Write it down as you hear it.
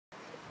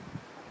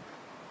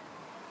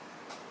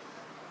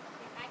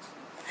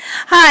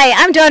Hi,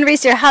 I'm Dawn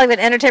Reese, your Hollywood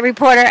Entertainment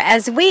reporter,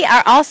 as we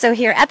are also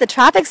here at the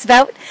Tropics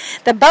Boat.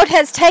 The boat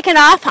has taken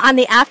off on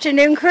the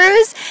afternoon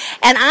cruise,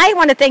 and I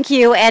want to thank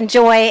you and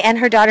Joy and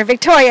her daughter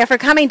Victoria for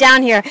coming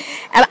down here.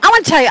 And I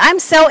want to tell you, I'm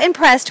so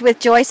impressed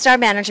with Joy Star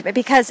Management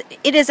because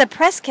it is a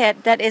press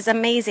kit that is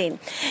amazing.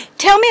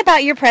 Tell me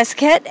about your press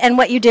kit and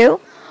what you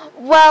do.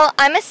 Well,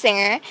 I'm a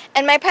singer,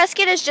 and my press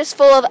kit is just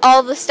full of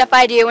all the stuff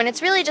I do, and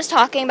it's really just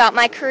talking about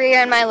my career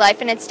and my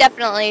life, and it's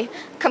definitely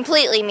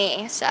completely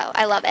me, so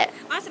I love it.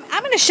 Awesome.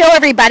 I'm going to show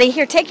everybody.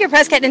 Here, take your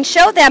press kit and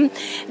show them.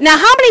 Now,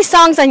 how many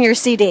songs on your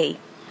CD?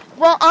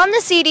 Well, on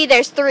the CD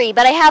there's 3,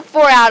 but I have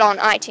 4 out on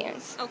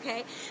iTunes.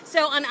 Okay.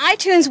 So on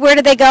iTunes, where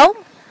do they go?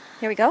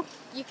 Here we go.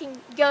 You can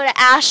go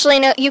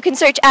to you can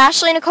search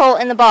Ashley Nicole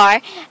in the bar,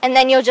 and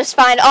then you'll just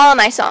find all of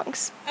my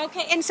songs.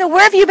 Okay, and so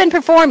where have you been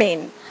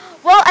performing?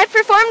 Well, I've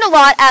performed a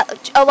lot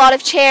at a lot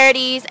of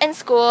charities and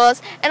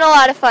schools and a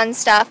lot of fun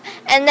stuff.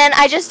 And then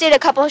I just did a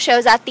couple of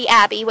shows at the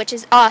Abbey, which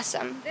is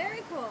awesome.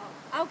 Very cool.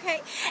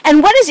 Okay.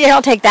 And what is your,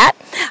 I'll take that,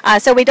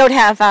 so we don't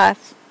have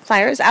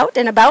flyers out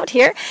and about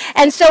here.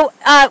 And so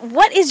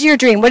what is your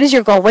dream? What is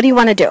your goal? What do you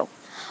want to do?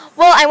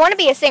 Well, I want to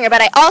be a singer,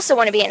 but I also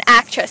want to be an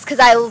actress because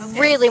I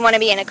really want to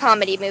be in a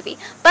comedy movie.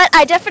 But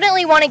I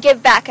definitely want to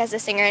give back as a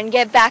singer and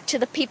give back to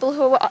the people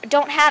who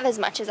don't have as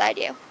much as I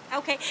do.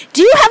 Okay.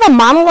 Do you have a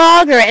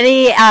monologue or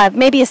any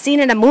maybe a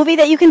scene in a movie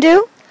that you can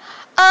do?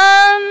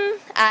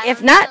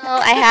 If not,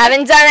 I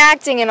haven't done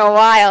acting in a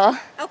while.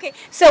 Okay.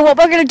 So what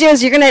we're going to do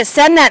is you're going to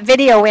send that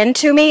video in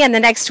to me in the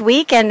next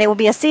week, and it will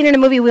be a scene in a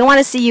movie. We want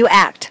to see you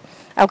act.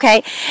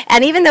 Okay,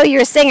 and even though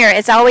you're a singer,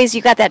 it's always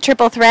you got that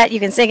triple threat. You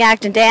can sing,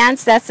 act, and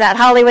dance. That's that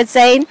Hollywood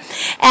saying.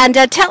 And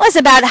tell us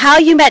about how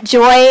you met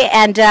Joy.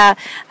 And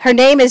her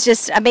name is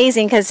just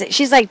amazing because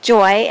she's like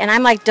Joy, and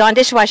I'm like Dawn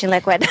dishwashing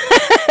liquid.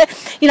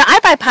 You know, I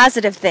buy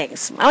positive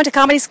things. I went to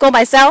comedy school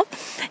myself,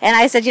 and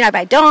I said, you know, I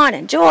buy Dawn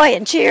and Joy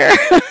and Cheer.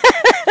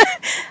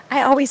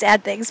 I always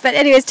add things. But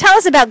anyways, tell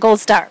us about Gold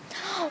Star.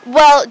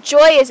 Well,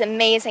 Joy is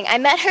amazing. I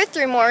met her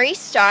through Maurice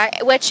Starr,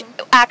 which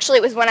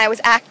actually was when I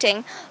was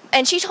acting.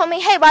 And she told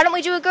me, hey, why don't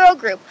we do a girl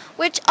group?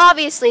 Which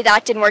obviously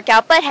that didn't work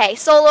out, but hey,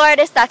 solo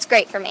artist, that's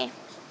great for me.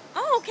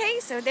 Oh, okay,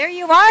 so there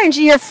you are, and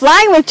you're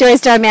flying with Joy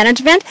Star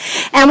Management,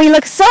 and we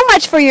look so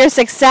much for your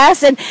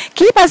success, and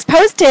keep us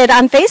posted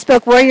on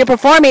Facebook where you're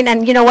performing,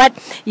 and you know what?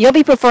 You'll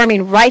be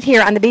performing right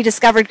here on the Be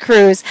Discovered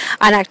Cruise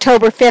on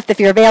October 5th if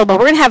you're available.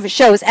 We're going to have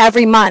shows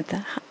every month.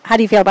 How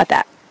do you feel about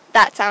that?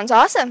 That sounds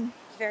awesome.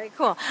 Very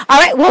cool. All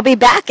right, we'll be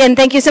back, and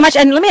thank you so much.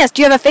 And let me ask,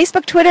 do you have a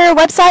Facebook, Twitter,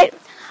 website?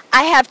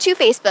 I have 2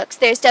 Facebooks.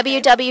 There's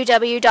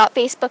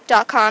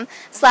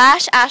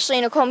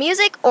www.facebook.com/Ashley Nicole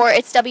Music, or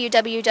it's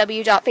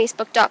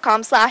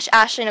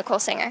www.facebook.com/Ashley Nicole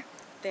Singer.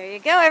 There you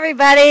go,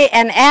 everybody.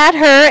 And add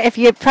her if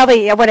you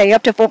probably, what are you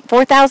up to,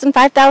 4,000,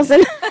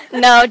 5,000?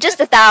 No, just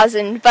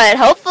 1,000, but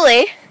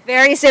hopefully.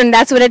 Very soon.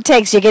 That's what it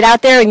takes. You get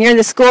out there and you're in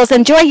the schools.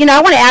 And Joy, you know,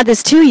 I want to add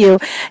this to you.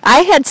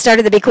 I had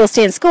started the Be Cool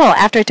Stay in School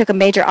after I took a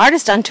major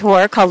artist on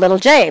tour called Little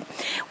J.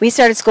 We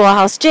started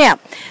Schoolhouse Jam.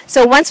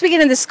 So once we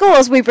get in the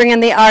schools, we bring in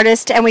the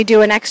artist and we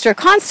do an extra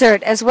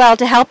concert as well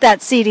to help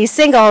that CD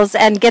singles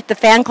and get the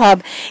fan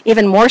club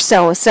even more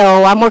so.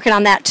 So I'm working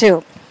on that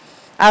too.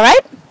 All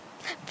right?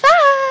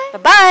 Bye.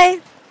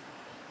 Bye-bye.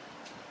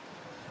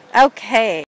 Okay.